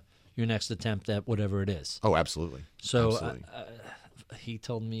attempt at whatever it is. Oh, absolutely. So absolutely. He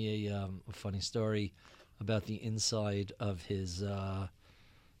told me a funny story about the inside of his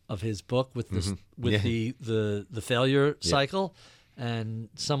book with this the failure cycle, and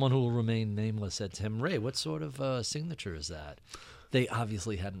someone who will remain nameless said to him, "Ray, what sort of signature is that?" They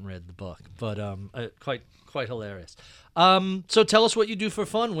obviously hadn't read the book, but quite hilarious. So tell us what you do for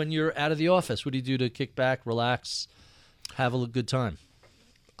fun when you're out of the office. What do you do to kick back, relax, have a good time?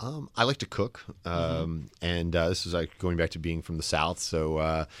 I like to cook, and this is like going back to being from the South.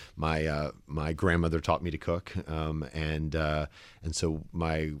 So my grandmother taught me to cook, and so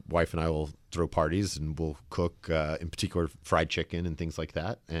my wife and I will throw parties and we'll cook, in particular fried chicken and things like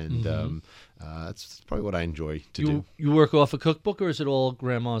that. And that's probably what I enjoy to do. You work off a cookbook, or is it all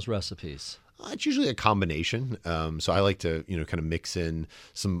grandma's recipes? It's usually a combination. So I like to, kind of mix in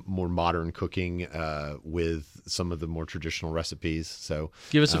some more modern cooking with some of the more traditional recipes. So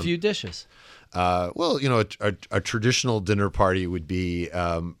give us a few dishes. Well, a traditional dinner party would be,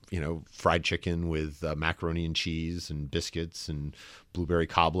 fried chicken with macaroni and cheese and biscuits and blueberry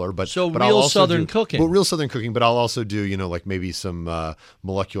cobbler. But real Southern cooking. Well, real Southern cooking. But I'll also do, like maybe some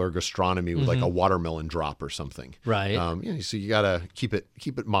molecular gastronomy with like a watermelon drop or something. Right. So you gotta keep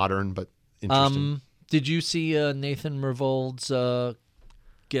it modern, but interesting. Did you see Nathan Mervold's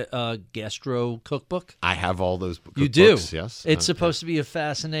gastro cookbook? I have all those cookbooks. You do? Yes. It's supposed to be a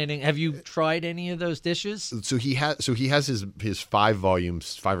fascinating. Have you tried any of those dishes? So he has his 5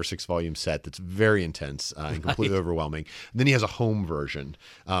 or 6 volume set that's very intense and completely overwhelming. And then he has a home version,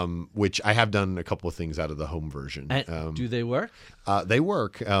 which I have done a couple of things out of the home version. Do they work? They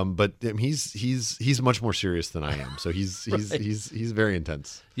work, but he's much more serious than I am. So he's very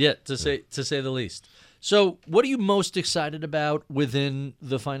intense. Yeah, to say the least. So what are you most excited about within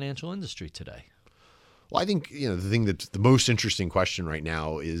the financial industry today? Well, I think, the thing that's the most interesting question right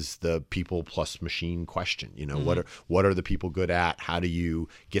now is the people plus machine question. What are the people good at? How do you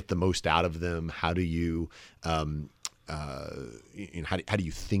get the most out of them? How do you how do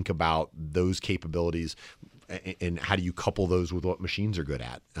you think about those capabilities? And how do you couple those with what machines are good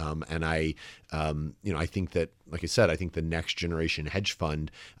at? And I think that, like I said, I think the next generation hedge fund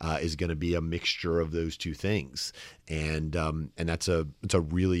is going to be a mixture of those two things. And it's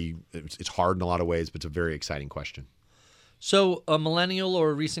hard in a lot of ways, but it's a very exciting question. So a millennial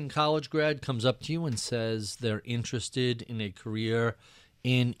or a recent college grad comes up to you and says they're interested in a career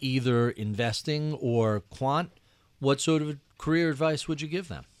in either investing or quant. What sort of career advice would you give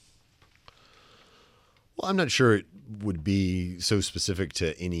them? Well, I'm not sure it would be so specific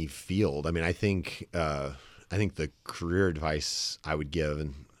to any field. I mean, I think the career advice I would give,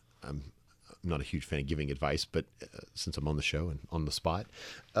 and I'm not a huge fan of giving advice, but since I'm on the show and on the spot,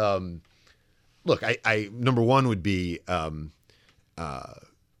 look, I number one would be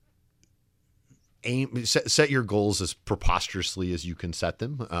set your goals as preposterously as you can set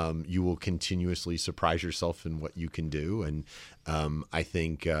them. You will continuously surprise yourself in what you can do, and I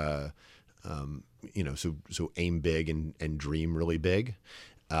think so aim big and dream really big.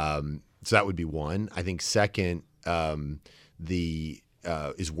 So that would be one. I think second, is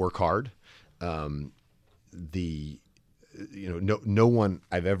work hard. No one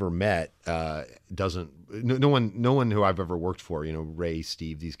I've ever met doesn't. No one who I've ever worked for, Ray,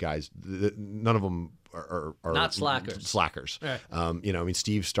 Steve, these guys, none of them are not slackers. Right.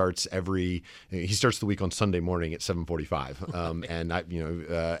 Steve starts the week on Sunday morning at 7:45, and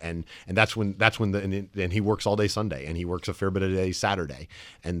that's when and he works all day Sunday, and he works a fair bit of day Saturday,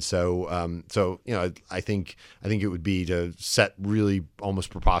 and so I think it would be to set really almost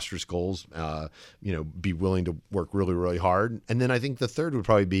preposterous goals, be willing to work really, really hard, and then I think the third would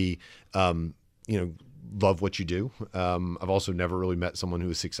probably be, love what you do. I've also never really met someone who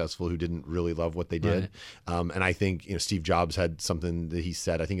was successful who didn't really love what they did. Right. And I think, Steve Jobs had something that he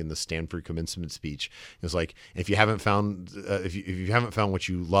said, I think in the Stanford commencement speech. It was like, if you haven't found what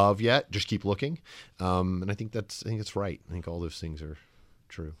you love yet, just keep looking. And I think that's right. I think all those things are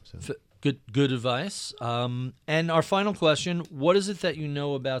true. So. Good advice. And our final question, what is it that you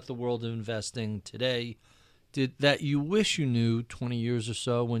know about the world of investing today that you wish you knew 20 years or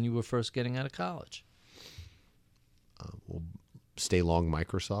so when you were first getting out of college? Well, stay long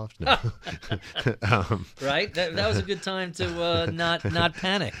Microsoft. No. Right? That was a good time to not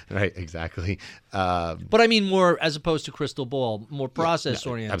panic. Right, exactly. But I mean more as opposed to crystal ball, more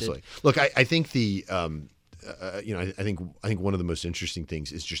process-oriented. Absolutely. Look, I think I think one of the most interesting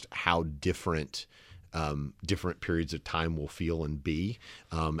things is just how different periods of time will feel and be.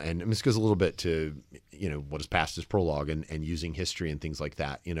 And this goes a little bit to, what is past as prologue and using history and things like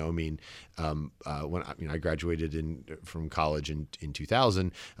that. When I graduated from college in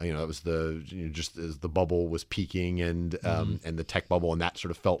 2000, that was just as the bubble was peaking and the tech bubble, and that sort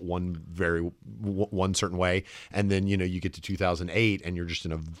of felt one certain way. And then, you get to 2008 and you're just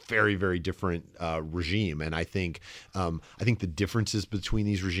in a very, very different regime. And I think the differences between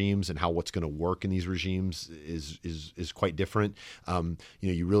these regimes and how what's going to work in these regimes is quite different.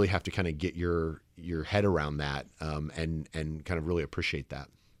 You really have to kind of get your head around that and kind of really appreciate that.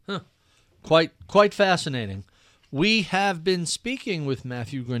 Huh. Quite fascinating. We have been speaking with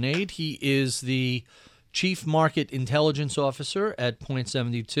Matthew Granade. He is the Chief Market Intelligence Officer at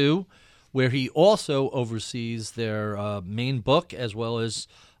Point72, where he also oversees their main book as well as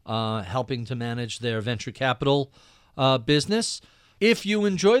helping to manage their venture capital business. If you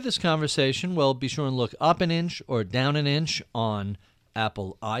enjoy this conversation, well, be sure and look up an inch or down an inch on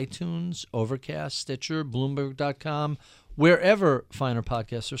Apple iTunes, Overcast, Stitcher, Bloomberg.com, wherever finer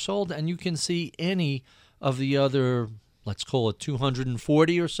podcasts are sold, and you can see any of the other, let's call it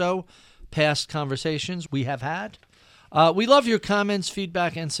 240 or so, past conversations we have had. We love your comments,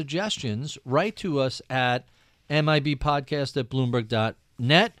 feedback, and suggestions. Write to us at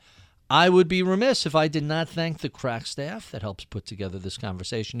mibpodcast@bloomberg.net. I would be remiss if I did not thank the crack staff that helps put together this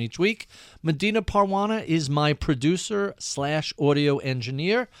conversation each week. Medina Parwana is my producer/audio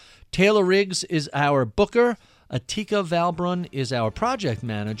engineer. Taylor Riggs is our booker. Atika Valbrun is our project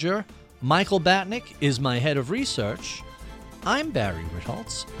manager. Michael Batnick is my head of research. I'm Barry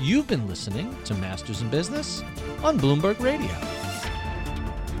Ritholtz. You've been listening to Masters in Business on Bloomberg Radio.